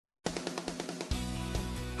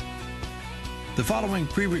The following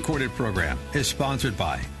pre-recorded program is sponsored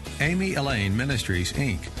by Amy Elaine Ministries,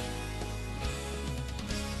 Inc.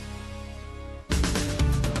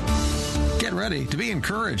 Get ready to be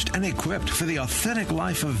encouraged and equipped for the authentic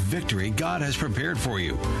life of victory God has prepared for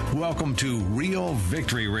you. Welcome to Real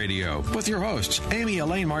Victory Radio with your hosts, Amy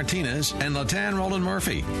Elaine Martinez and Latan Roland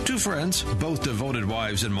Murphy. Two friends, both devoted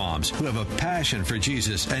wives and moms, who have a passion for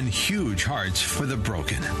Jesus and huge hearts for the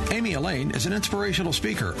broken. Amy Elaine is an inspirational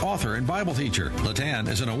speaker, author, and Bible teacher. Latan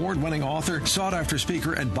is an award-winning author, sought-after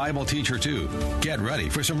speaker, and Bible teacher, too. Get ready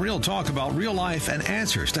for some real talk about real life and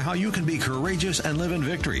answers to how you can be courageous and live in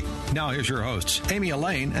victory. Now here's your hosts, Amy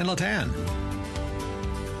Elaine and Latan.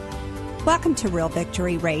 Welcome to Real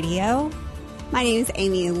Victory Radio. My name is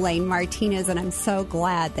Amy Elaine Martinez, and I'm so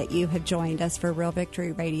glad that you have joined us for Real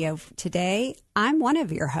Victory Radio today. I'm one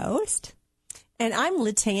of your hosts. And I'm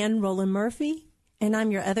Latan Roland Murphy, and I'm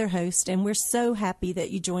your other host, and we're so happy that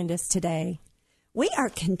you joined us today. We are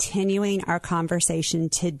continuing our conversation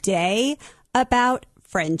today about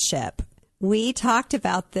friendship. We talked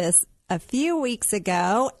about this a few weeks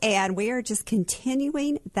ago, and we are just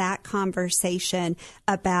continuing that conversation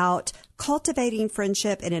about cultivating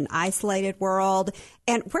friendship in an isolated world.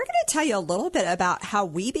 And we're going to tell you a little bit about how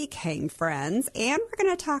we became friends, and we're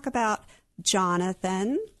going to talk about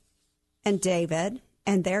Jonathan and David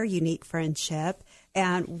and their unique friendship.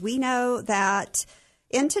 And we know that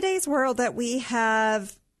in today's world that we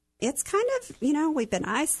have, it's kind of, we've been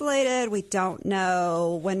isolated. We don't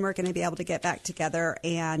know when we're going to be able to get back together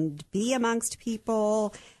and be amongst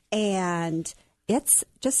people. And it's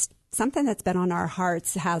just something that's been on our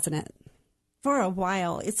hearts, hasn't it? For a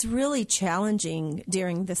while. It's really challenging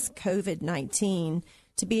during this COVID-19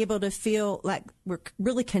 to be able to feel like we're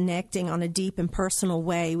really connecting on a deep and personal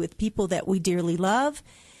way with people that we dearly love.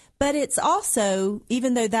 But it's also,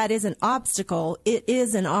 even though that is an obstacle, it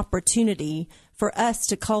is an opportunity for us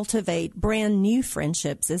to cultivate brand new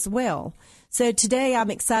friendships as well. So today I'm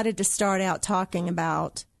excited to start out talking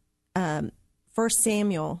about 1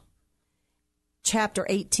 Samuel chapter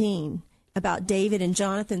 18, about David and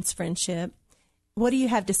Jonathan's friendship. What do you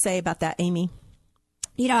have to say about that, Amy?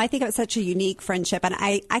 I think it was such a unique friendship, and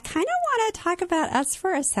I kind of want to talk about us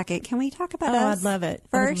for a second. Can we talk about us? I'd love it.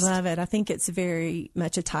 First? I'd love it. I think it's very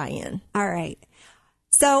much a tie-in. All right.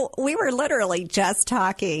 So we were literally just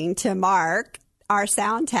talking to Mark, our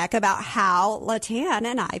sound tech, about how Latan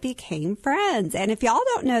and I became friends. And if y'all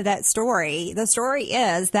don't know that story, the story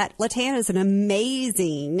is that Latan is an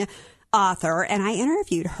amazing author, and I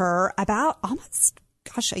interviewed her about almost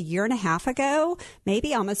a year and a half ago,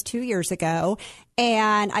 maybe almost 2 years ago.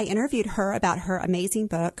 And I interviewed her about her amazing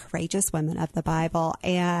book, Courageous Women of the Bible.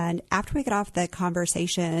 And after we got off the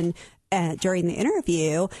conversation during the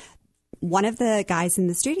interview, one of the guys in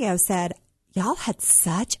the studio said, "Y'all had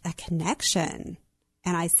such a connection."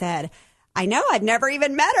 And I said, "I know, I've never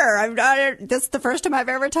even met her. This is the first time I've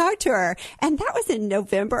ever talked to her." And that was in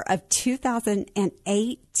November of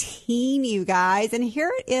 2018, you guys. And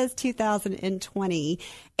here it is, 2020.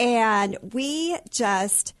 And we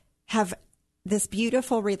just have this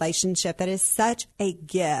beautiful relationship that is such a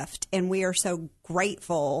gift. And we are so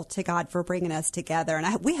grateful to God for bringing us together.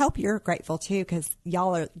 And we hope you're grateful, too, because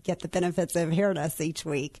y'all get the benefits of hearing us each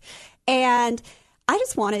week. And I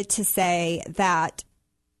just wanted to say that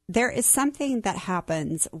there is something that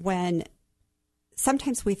happens when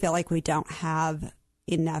sometimes we feel like we don't have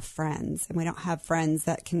enough friends, and we don't have friends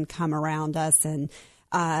that can come around us. And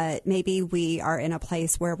maybe we are in a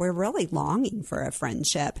place where we're really longing for a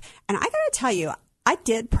friendship. And I got to tell you, I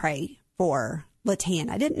did pray for Latan.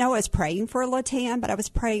 I didn't know I was praying for Latan, but I was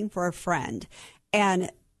praying for a friend.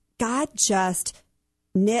 And God just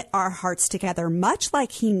knit our hearts together, much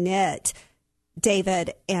like he knit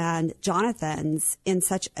David and Jonathan's in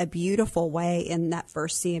such a beautiful way in that 1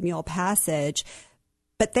 Samuel passage.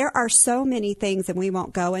 But there are so many things, and we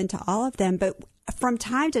won't go into all of them, but from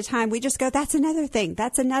time to time, we just go, that's another thing.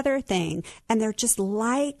 That's another thing. And they're just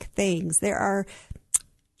like things. There are,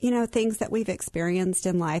 things that we've experienced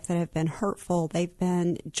in life that have been hurtful. They've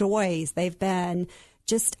been joys. They've been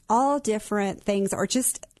just all different things, or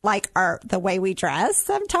just like the way we dress.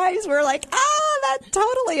 Sometimes we're like, that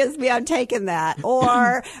totally is me. I'm taking that.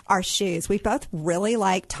 Or our shoes. We both really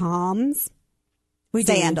like Tom's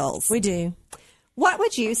sandals. We do. What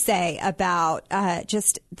would you say about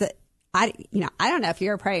just the? I don't know if you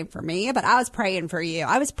were praying for me, but I was praying for you.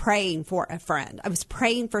 I was praying for a friend. I was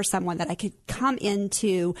praying for someone that I could come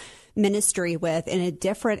into ministry with in a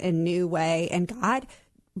different and new way. And God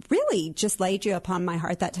really just laid you upon my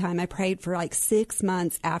heart that time. I prayed for like 6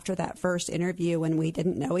 months after that first interview when we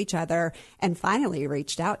didn't know each other, and finally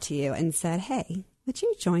reached out to you and said, "Hey, would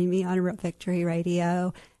you join me on Real Victory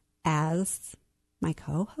Radio as my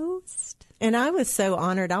co-host? And I was so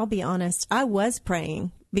honored. I'll be honest. I was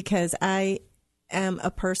praying because I am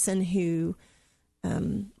a person who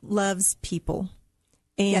loves people.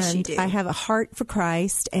 And yes, you do. I have a heart for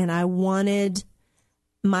Christ, and I wanted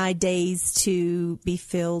my days to be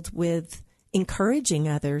filled with encouraging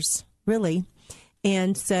others, really.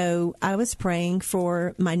 And so I was praying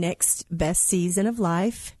for my next best season of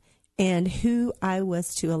life and who I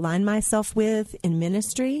was to align myself with in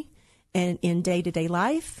ministry and in day-to-day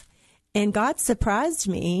life. And God surprised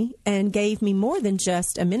me and gave me more than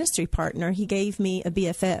just a ministry partner. He gave me a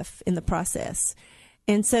BFF in the process.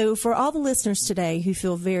 And so for all the listeners today who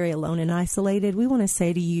feel very alone and isolated, we want to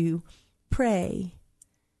say to you, pray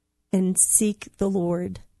and seek the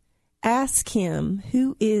Lord. Ask Him,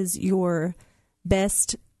 who is your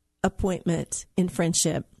best appointment in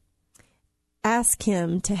friendship? Ask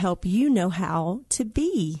Him to help you know how to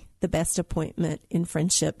be the best appointment in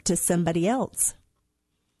friendship to somebody else.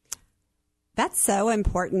 That's so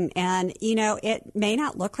important. And, you know, it may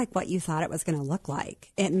not look like what you thought it was going to look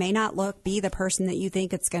like. It may not be the person that you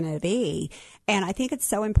think it's going to be. And I think it's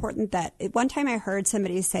so important that one time I heard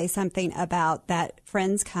somebody say something about that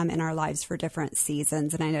friends come in our lives for different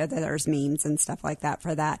seasons. And I know that there's memes and stuff like that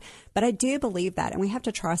for that. But I do believe that. And we have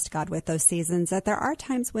to trust God with those seasons, that there are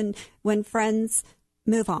times when friends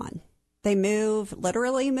move on. They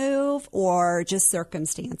literally move, or just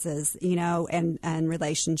circumstances, you know, and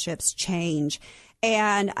relationships change.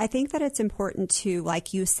 And I think that it's important to,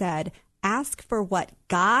 like you said, ask for what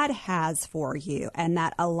God has for you and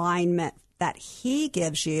that alignment that He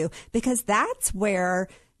gives you, because that's where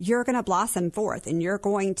you're going to blossom forth and you're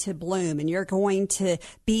going to bloom and you're going to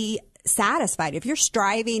be satisfied. If you're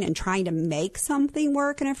striving and trying to make something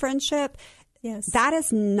work in a friendship, yes,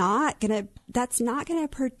 that's not going to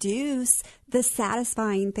produce the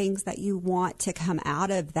satisfying things that you want to come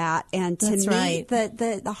out of that and to meet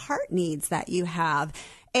the heart needs that you have.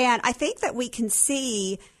 And I think that we can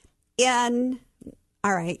see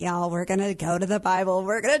all right, y'all, we're going to go to the Bible.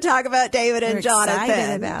 We're going to talk about David and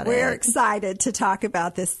Jonathan. We're excited to talk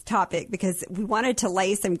about this topic because we wanted to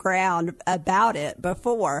lay some ground about it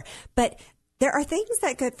before. But there are things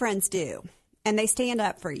that good friends do. And they stand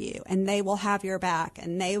up for you, and they will have your back,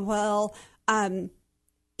 and they will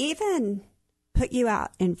even put you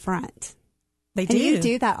out in front. They do. And you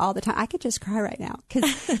do that all the time. I could just cry right now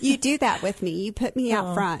because you do that with me. You put me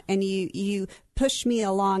out front, and you push me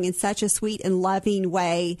along in such a sweet and loving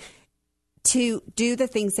way to do the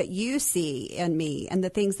things that you see in me and the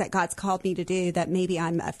things that God's called me to do that maybe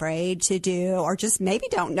I'm afraid to do or just maybe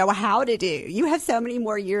don't know how to do. You have so many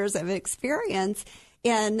more years of experience.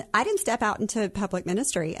 And I didn't step out into public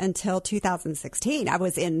ministry until 2016. I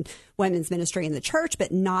was in women's ministry in the church,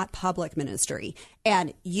 but not public ministry.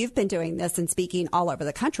 And you've been doing this and speaking all over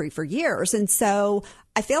the country for years. And so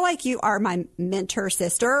I feel like you are my mentor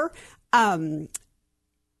sister.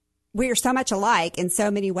 We are so much alike in so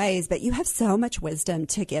many ways, but you have so much wisdom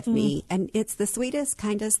to give me. And it's the sweetest,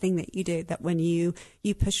 kindest thing that you do, that when you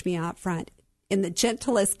push me out front, in the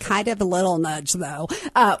gentlest kind of a little nudge, though,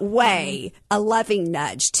 way, a loving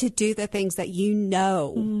nudge to do the things that you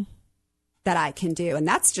know that I can do. And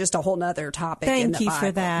that's just a whole nother topic. Thank you for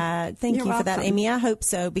that. Thank you for that, Amy. I hope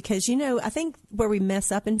so, because, you know, I think where we mess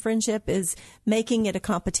up in friendship is making it a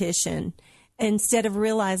competition instead of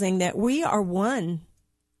realizing that we are one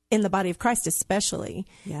in the body of Christ, especially.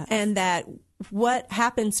 Yes. And that what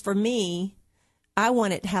happens for me, I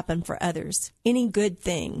want it to happen for others. Any good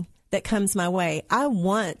thing that comes my way, I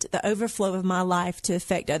want the overflow of my life to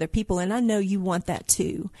affect other people. And I know you want that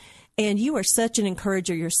too. And you are such an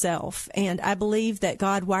encourager yourself. And I believe that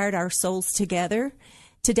God wired our souls together.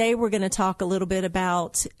 Today, we're going to talk a little bit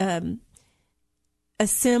about a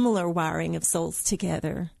similar wiring of souls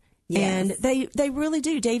together. Yes. And they really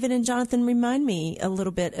do. David and Jonathan remind me a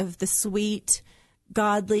little bit of the sweet,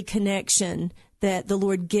 godly connection that the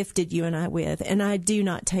Lord gifted you and I with. And I do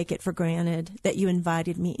not take it for granted that you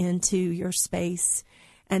invited me into your space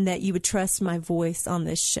and that you would trust my voice on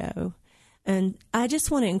this show. And I just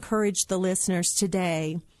want to encourage the listeners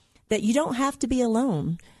today that you don't have to be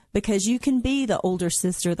alone, because you can be the older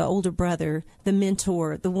sister, the older brother, the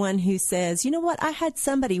mentor, the one who says, you know what, I had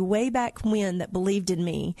somebody way back when that believed in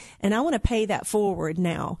me, and I want to pay that forward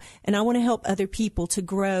now. And I want to help other people to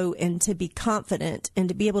grow and to be confident and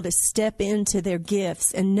to be able to step into their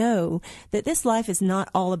gifts and know that this life is not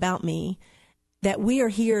all about me, that we are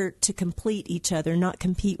here to complete each other, not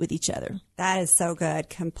compete with each other. That is so good.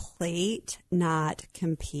 Complete, not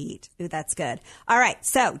compete. Ooh, that's good. All right.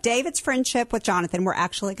 So David's friendship with Jonathan, we're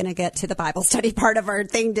actually going to get to the Bible study part of our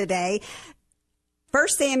thing today. 1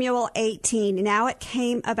 Samuel 18, now it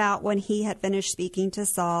came about when he had finished speaking to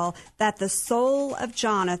Saul that the soul of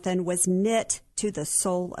Jonathan was knit to the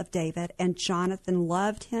soul of David, and Jonathan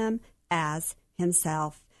loved him as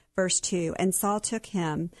himself. Verse 2, and Saul took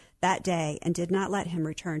him that day and did not let him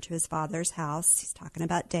return to his father's house. He's talking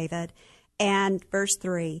about David. And verse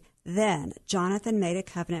 3, then Jonathan made a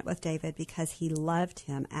covenant with David because he loved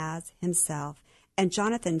him as himself. And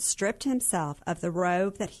Jonathan stripped himself of the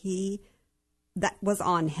robe that was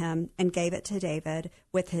on him and gave it to David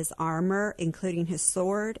with his armor, including his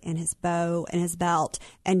sword and his bow and his belt.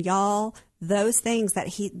 And y'all, those things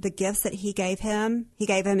the gifts that he gave him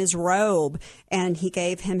his robe, and he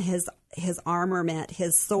gave him his armament,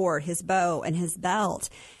 his sword, his bow, and his belt.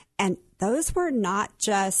 And those were not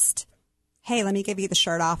just, hey, let me give you the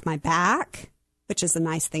shirt off my back, which is a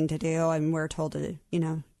nice thing to do. And we're told to,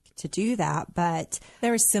 to do that, but they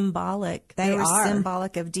were symbolic. They were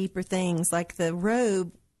symbolic of deeper things. Like the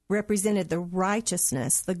robe represented the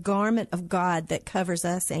righteousness, the garment of God that covers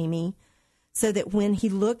us, Amy, so that when he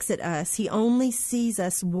looks at us, he only sees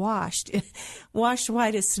us washed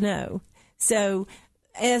white as snow. So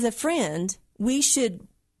as a friend, we should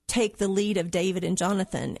take the lead of David and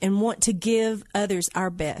Jonathan and want to give others our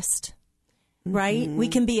best, right? We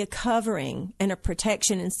can be a covering and a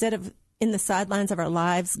protection instead of in the sidelines of our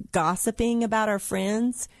lives, gossiping about our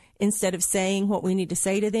friends instead of saying what we need to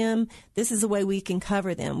say to them. This is a way we can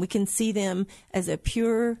cover them. We can see them as a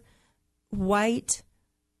pure, white,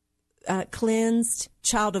 cleansed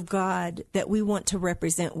child of God that we want to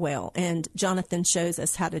represent well. And Jonathan shows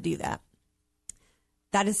us how to do that.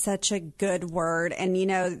 That is such a good word. And,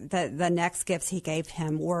 the next gifts he gave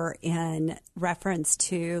him were in reference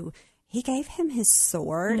to he gave him his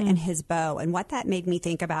sword and his bow. And what that made me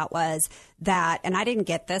think about was that, and I didn't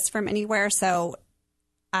get this from anywhere, so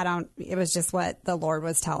it was just what the Lord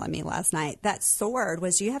was telling me last night. That sword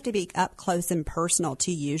was, you have to be up close and personal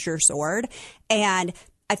to use your sword. And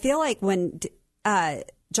I feel like when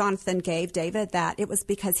Jonathan gave David that, it was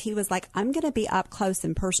because he was like, I'm going to be up close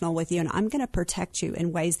and personal with you, and I'm going to protect you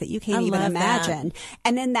in ways that you can't even imagine. That.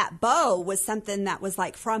 And then that bow was something that was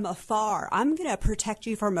like from afar. I'm going to protect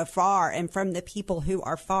you from afar and from the people who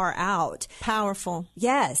are far out. Powerful.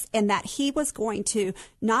 Yes. And that he was going to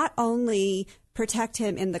not only protect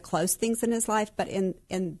him in the close things in his life, but in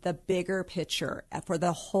the bigger picture for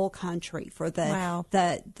the whole country, for the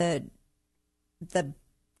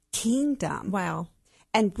kingdom. Wow.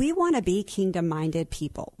 And we want to be kingdom-minded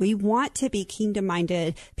people. We want to be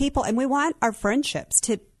kingdom-minded people, and we want our friendships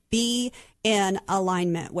to be in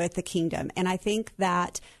alignment with the kingdom. And I think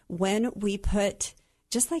that when we put,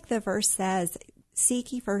 just like the verse says,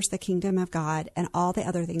 seek ye first the kingdom of God, and all the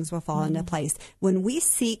other things will fall into place. When we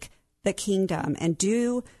seek the kingdom and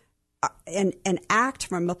do and act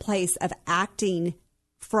from a place of acting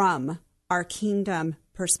from our kingdom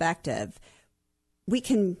perspective, we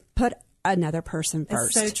can put another person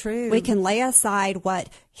first. It's so true. We can lay aside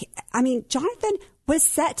Jonathan was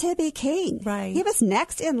set to be king. Right. He was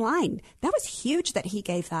next in line. That was huge that he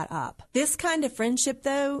gave that up. This kind of friendship,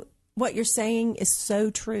 though, what you're saying is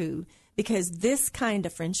so true, because this kind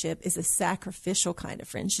of friendship is a sacrificial kind of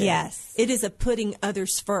friendship. Yes. It is a putting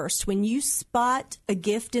others first. When you spot a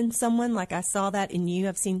gift in someone, like I saw that in you,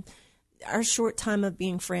 I've seen our short time of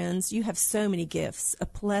being friends, you have so many gifts, a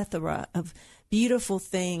plethora of beautiful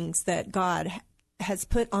things that God has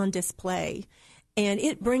put on display. And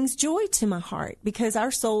it brings joy to my heart because our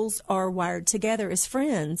souls are wired together as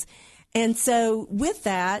friends. And so with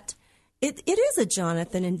that, it is a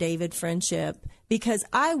Jonathan and David friendship, because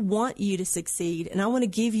I want you to succeed and I want to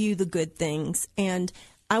give you the good things. And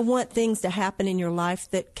I want things to happen in your life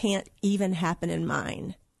that can't even happen in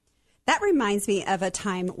mine. That reminds me of a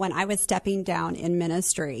time when I was stepping down in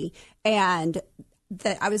ministry, and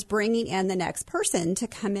that I was bringing in the next person to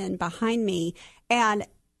come in behind me. And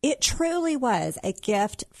it truly was a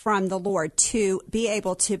gift from the Lord to be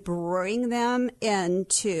able to bring them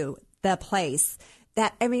into the place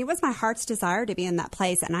that, it was my heart's desire to be in that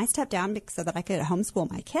place. And I stepped down so that I could homeschool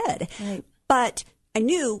my kid. Right. But I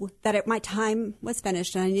knew that my time was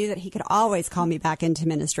finished, and I knew that he could always call me back into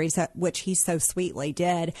ministry, which he so sweetly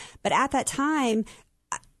did. But at that time,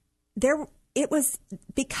 it was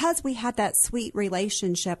because we had that sweet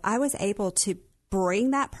relationship, I was able to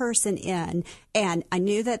bring that person in, and I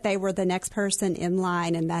knew that they were the next person in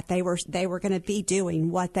line, and that they were going to be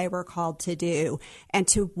doing what they were called to do. And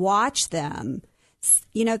to watch them,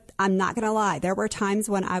 I'm not going to lie, there were times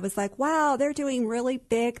when I was like, wow, they're doing really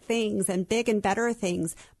big things and big and better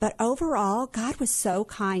things. But overall, God was so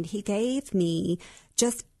kind. He gave me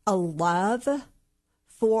just a love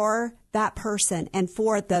for that person and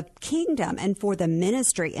for the kingdom and for the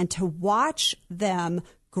ministry, and to watch them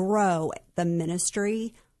grow the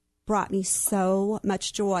ministry brought me so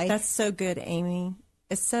much joy. That's so good, Amy.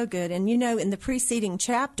 It's so good. And, in the preceding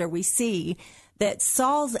chapter, we see that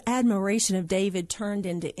Saul's admiration of David turned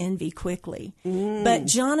into envy quickly. But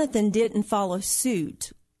Jonathan didn't follow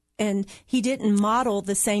suit. And he didn't model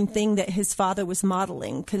the same thing that his father was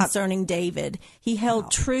modeling concerning David. He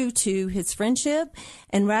held true to his friendship,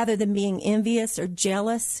 and rather than being envious or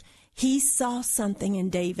jealous, he saw something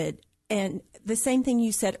in David. And the same thing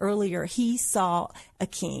you said earlier, he saw a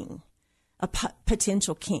king, a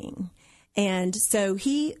potential king. And so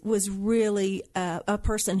he was really a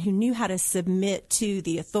person who knew how to submit to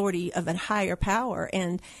the authority of a higher power,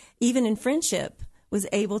 and even in friendship was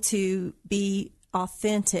able to be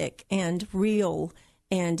authentic and real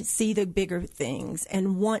and see the bigger things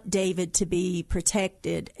and want David to be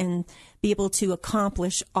protected and be able to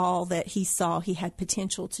accomplish all that he saw he had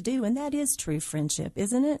potential to do. And that is true friendship,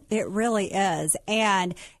 isn't it? It really is.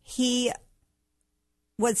 And he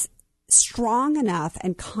was strong enough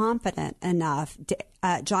and confident enough,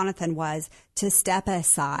 Jonathan was, to step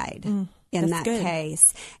aside in that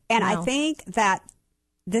case. And I think that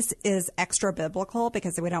this is extra biblical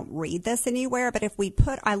because we don't read this anywhere. But if we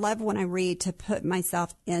I love when I read to put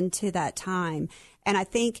myself into that time. And I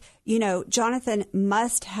think, Jonathan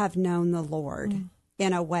must have known the Lord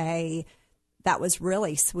in a way that was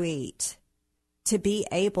really sweet to be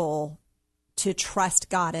able to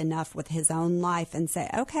trust God enough with his own life and say,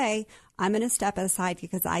 okay, I'm going to step aside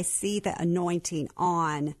because I see the anointing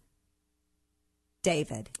on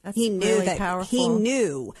David. That's he knew really that powerful. He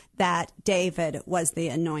knew that David was the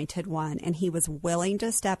anointed one, and he was willing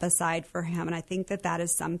to step aside for him. And I think that that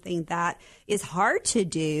is something that is hard to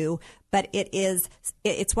do, but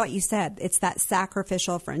it's what you said. It's that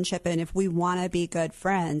sacrificial friendship. And if we want to be good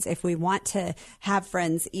friends, if we want to have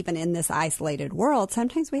friends even in this isolated world,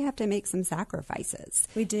 sometimes we have to make some sacrifices.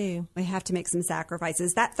 We do. We have to make some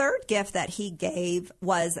sacrifices. That third gift that he gave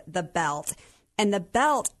was the belt. And the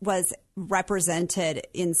belt was represented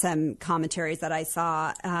in some commentaries that I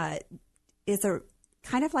saw is a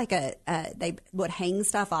kind of like they would hang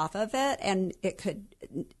stuff off of it, and it could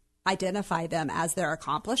identify them as their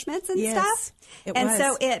accomplishments and stuff.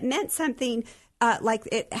 So it meant something like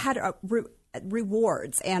it had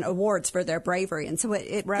rewards and awards for their bravery. And so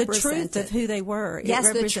it represented the truth of who they were.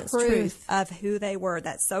 Yes, the truth of who they were.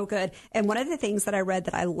 That's so good. And one of the things that I read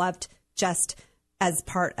that I loved just as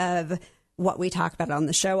part of what we talk about on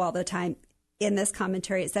the show all the time, in this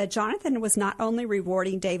commentary, it said Jonathan was not only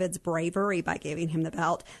rewarding David's bravery by giving him the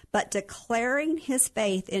belt, but declaring his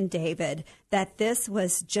faith in David that this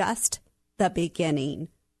was just the beginning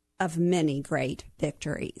of many great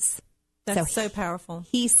victories. That's so powerful.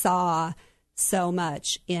 He saw so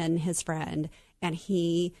much in his friend, and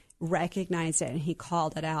he recognized it, and he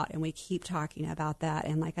called it out, and we keep talking about that.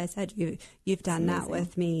 And like I said, you've done that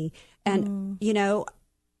with me. And,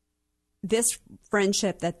 this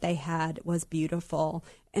friendship that they had was beautiful,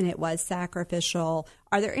 and it was sacrificial.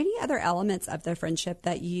 Are there any other elements of the friendship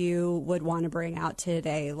that you would want to bring out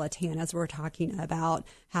today, Latan, as we're talking about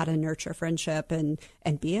how to nurture friendship and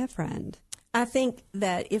be a friend? I think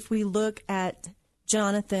that if we look at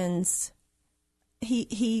Jonathan's,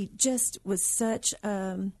 he just was such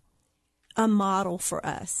a model for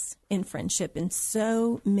us in friendship in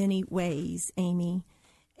so many ways, Amy.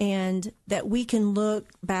 And that we can look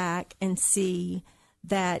back and see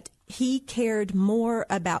that he cared more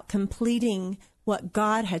about completing what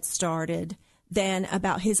God had started than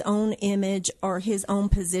about his own image or his own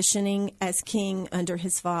positioning as king under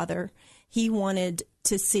his father. He wanted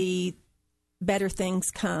to see better things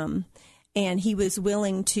come, and he was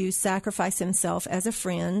willing to sacrifice himself as a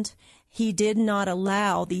friend. He did not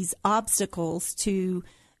allow these obstacles to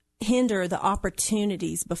hinder the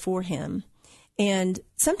opportunities before him. And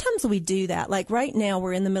sometimes we do that. Like right now,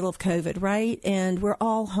 we're in the middle of COVID, right? And we're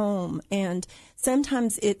all home. And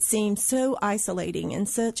sometimes it seems so isolating and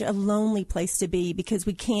such a lonely place to be because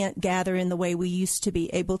we can't gather in the way we used to be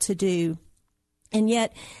able to do. And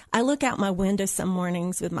yet, I look out my window some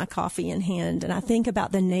mornings with my coffee in hand, and I think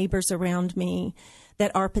about the neighbors around me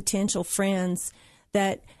that are potential friends,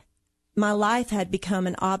 that my life had become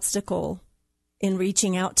an obstacle in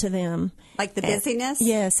reaching out to them. Like the busyness?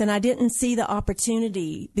 Yes, and I didn't see the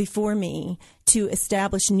opportunity before me to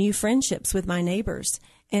establish new friendships with my neighbors.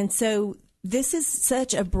 And so this is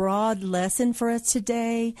such a broad lesson for us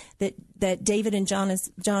today that David and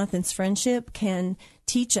Jonathan's friendship can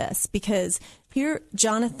teach us, because Here,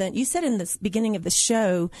 Jonathan, you said in the beginning of the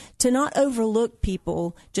show to not overlook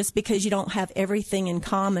people just because you don't have everything in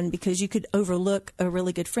common, because you could overlook a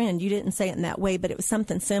really good friend. You didn't say it in that way, but it was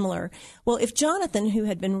something similar. Well, if Jonathan, who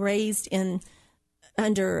had been raised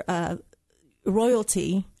under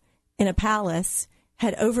royalty in a palace,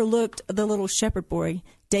 had overlooked the little shepherd boy,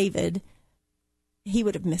 David, he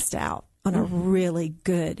would have missed out on a really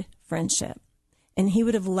good friendship. And he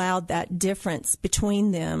would have allowed that difference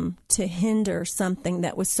between them to hinder something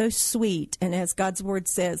that was so sweet, and as God's word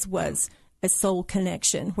says, was a soul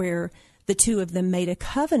connection, where the two of them made a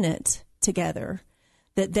covenant together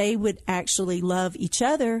that they would actually love each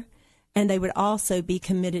other, and they would also be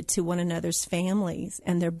committed to one another's families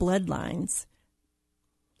and their bloodlines.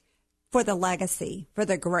 For the legacy, for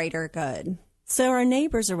the greater good. So our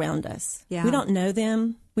neighbors around us, we don't know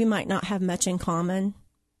them. We might not have much in common.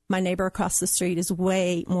 My neighbor across the street is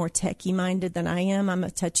way more techie-minded than I am. I'm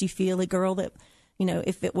a touchy-feely girl that, you know,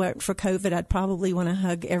 if it weren't for COVID, I'd probably want to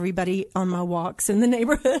hug everybody on my walks in the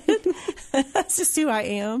neighborhood. That's just who I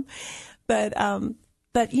am.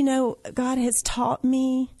 But, you know, God has taught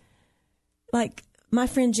me, like, my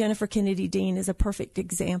friend Jennifer Kennedy Dean is a perfect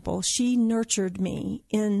example. She nurtured me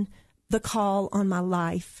in the call on my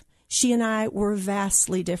life. She and I were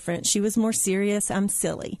vastly different. She was more serious. I'm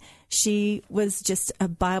silly. She was just a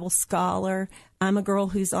Bible scholar. I'm a girl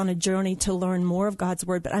who's on a journey to learn more of God's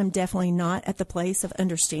word, but I'm definitely not at the place of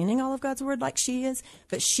understanding all of God's word like she is.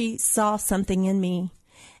 But she saw something in me,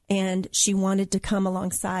 and she wanted to come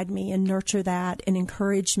alongside me and nurture that and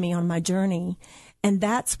encourage me on my journey. And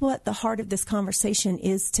that's what the heart of this conversation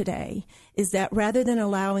is today, is that rather than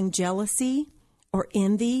allowing jealousy or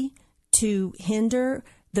envy to hinder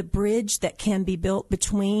the bridge that can be built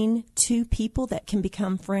between two people that can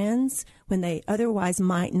become friends when they otherwise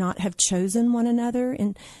might not have chosen one another.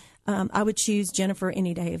 And I would choose Jennifer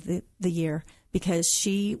any day of the year, because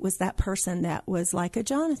she was that person that was like a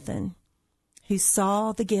Jonathan, who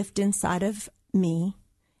saw the gift inside of me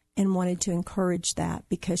and wanted to encourage that,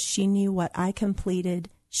 because she knew what I completed,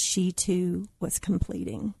 she too was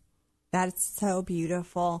completing. That's so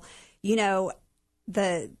beautiful. You know,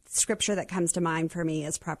 the scripture that comes to mind for me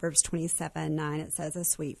is Proverbs 27:9. It says, a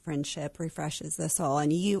sweet friendship refreshes the soul,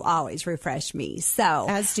 and you always refresh me. So,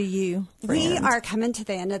 as do you, friend. We are coming to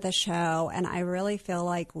the end of the show, and I really feel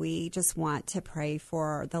like we just want to pray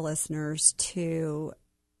for the listeners to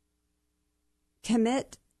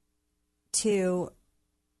commit to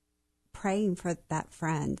praying for that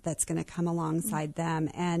friend that's going to come alongside them,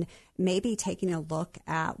 and maybe taking a look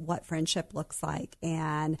at what friendship looks like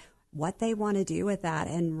and what they want to do with that,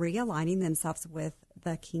 and realigning themselves with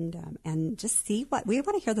the kingdom, and just see what we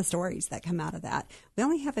want to hear, the stories that come out of that. We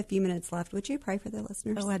only have a few minutes left. Would you pray for the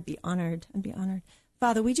listeners? Oh, I'd be honored.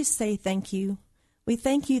 Father, we just say thank you. We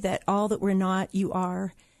thank you that all that we're not, you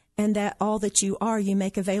are, and that all that you are, you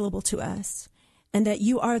make available to us, and that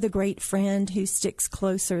you are the great friend who sticks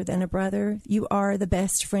closer than a brother. You are the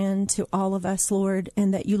best friend to all of us, Lord,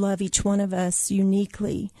 and that you love each one of us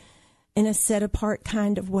uniquely in a set-apart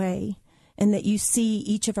kind of way, and that you see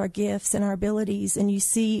each of our gifts and our abilities, and you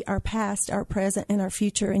see our past, our present, and our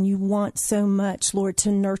future, and you want so much, Lord,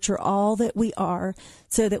 to nurture all that we are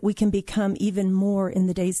so that we can become even more in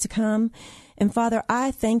the days to come. And Father,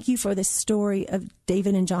 I thank you for this story of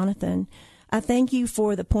David and Jonathan. I thank you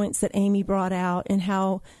for the points that Amy brought out, and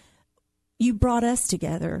how you brought us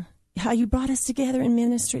together, how you brought us together in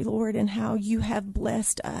ministry, Lord, and how you have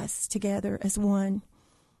blessed us together as one.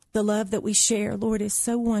 The love that we share, Lord, is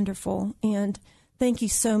so wonderful, and thank you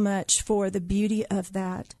so much for the beauty of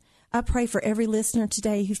that. I pray for every listener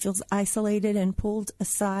today who feels isolated and pulled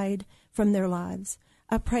aside from their lives.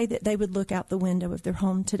 I pray that they would look out the window of their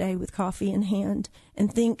home today with coffee in hand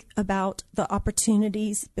and think about the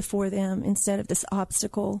opportunities before them instead of this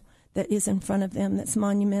obstacle that is in front of them that's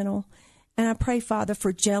monumental. And I pray, Father,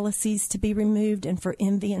 for jealousies to be removed and for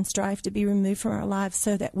envy and strife to be removed from our lives,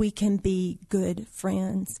 so that we can be good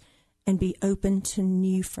friends and be open to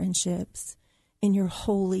new friendships. In your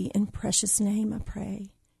holy and precious name, I pray.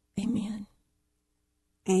 Amen.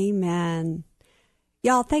 Amen.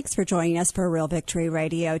 Y'all, thanks for joining us for Real Victory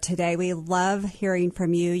Radio today. We love hearing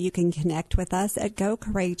from you. You can connect with us at Go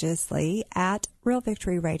Courageously at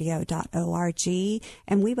realvictoryradio.org.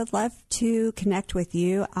 And we would love to connect with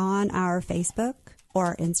you on our Facebook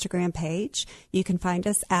or Instagram page. You can find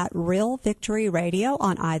us at Real Victory Radio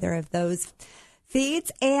on either of those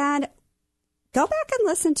feeds. And go back and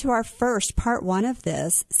listen to our first part 1 of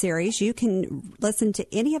this series. You can listen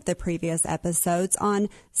to any of the previous episodes on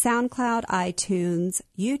SoundCloud, iTunes,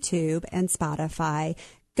 YouTube, and Spotify.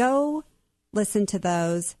 Go listen to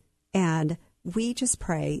those and we just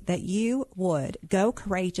pray that you would go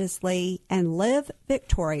courageously and live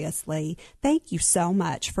victoriously. Thank you so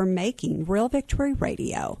much for making Real Victory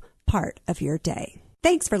Radio part of your day.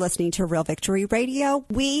 Thanks for listening to Real Victory Radio.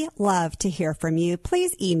 We love to hear from you.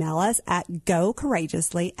 Please email us at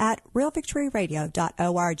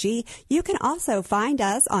gocourageously@realvictoryradio.org. You can also find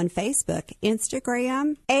us on Facebook,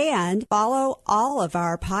 Instagram, and follow all of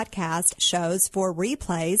our podcast shows for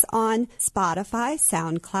replays on Spotify,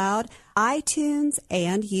 SoundCloud, iTunes,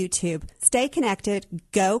 and YouTube. Stay connected,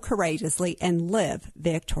 go courageously, and live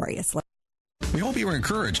victoriously. We hope you were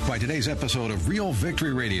encouraged by today's episode of Real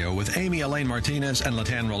Victory Radio with Amy Elaine Martinez and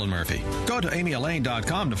Latan Roland Murphy. Go to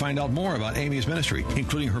amyelaine.com to find out more about Amy's ministry,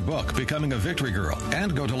 including her book, Becoming a Victory Girl.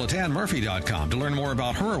 And go to latanmurphy.com to learn more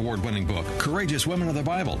about her award-winning book, Courageous Women of the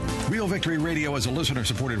Bible. Real Victory Radio is a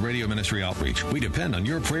listener-supported radio ministry outreach. We depend on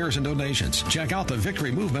your prayers and donations. Check out the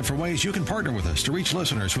Victory Movement for ways you can partner with us to reach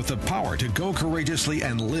listeners with the power to go courageously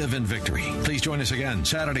and live in victory. Please join us again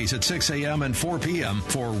Saturdays at 6 a.m. and 4 p.m.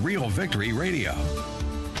 for Real Victory Radio.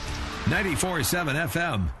 94.7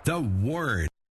 FM, The Word.